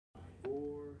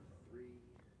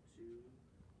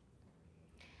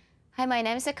Hi, my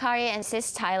name is Akari and this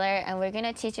is Tyler, and we're going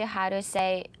to teach you how to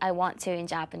say I want to in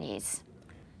Japanese.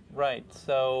 Right,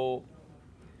 so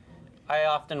I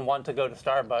often want to go to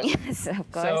Starbucks. Yes,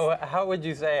 of course. So how would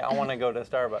you say I want to go to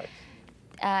Starbucks?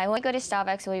 I want to go to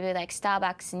Starbucks, we would be like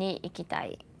Starbucks ni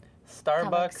ikitai.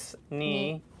 Starbucks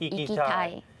ni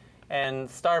ikitai. And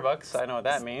Starbucks, I know what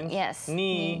that means. Yes.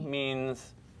 Ni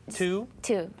means to.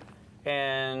 To.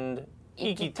 And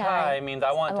ikitai means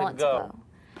I want to go.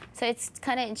 So it's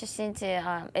kind of interesting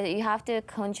to, you have to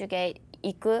conjugate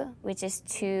iku, which is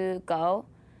to go,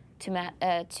 to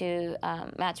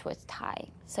match with tai.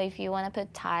 So if you want to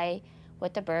put tai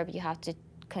with the verb, you have to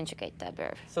conjugate the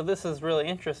verb. So this is really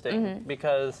interesting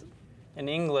because in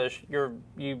English,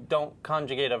 you don't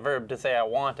conjugate a verb to say I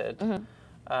want it.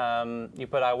 You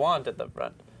put I want at the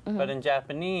front. But in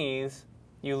Japanese,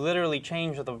 you literally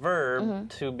change the verb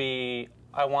to be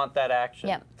I want that action.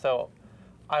 Yep. So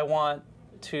I want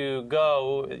to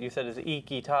go, you said is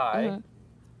ikitai.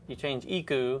 You change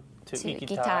iku to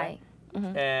ikitai.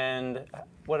 And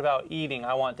what about eating?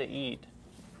 I want to eat.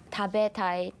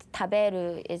 Tabetai,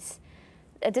 taberu is,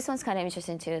 this one's kind of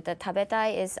interesting too. The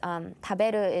tabetai is,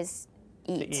 taberu is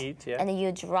eat. To eat, yeah. And then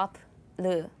you drop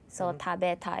ru, so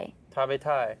tabetai.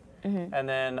 Tabetai. And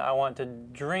then I want to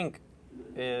drink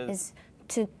is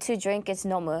to drink is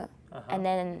nomu. And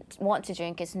then want to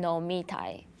drink is no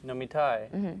mitai. No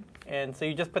mitai. And so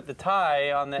you just put the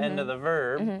tai on the end of the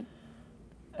verb,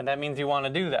 and that means you want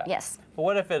to do that. Yes. But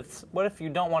what if you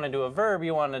don't want to do a verb?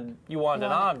 You want an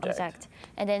object.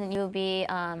 And then you'll be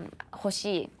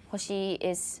hoshi. Hoshi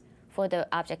is for the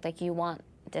object, like you want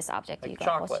this object. Like you got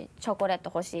chocolate. Hoshi. Chocolate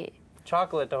hoshi.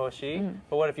 Chocolate hoshi.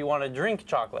 But what if you want to drink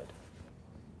chocolate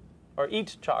or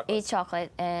eat chocolate? Eat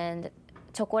chocolate and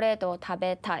chocolate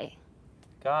tabetai.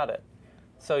 Got it.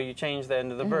 So you change the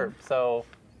end of the verb. So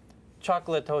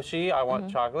chocolate hoshi, I want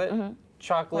chocolate.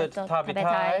 Chocolate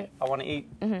tabetai, I want to eat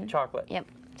chocolate. Yep.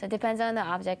 So it depends on the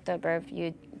object or verb,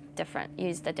 you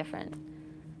use the different.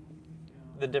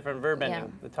 The different verb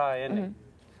ending, the tai ending.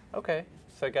 Okay.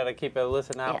 So I got to keep a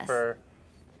listen out for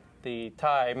the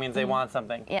tai. It means they want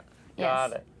something. Yep.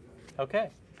 Got it. Okay.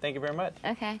 Thank you very much.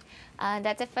 Okay.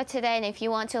 That's it for today. And if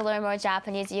you want to learn more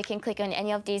Japanese, you can click on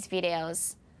any of these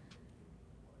videos.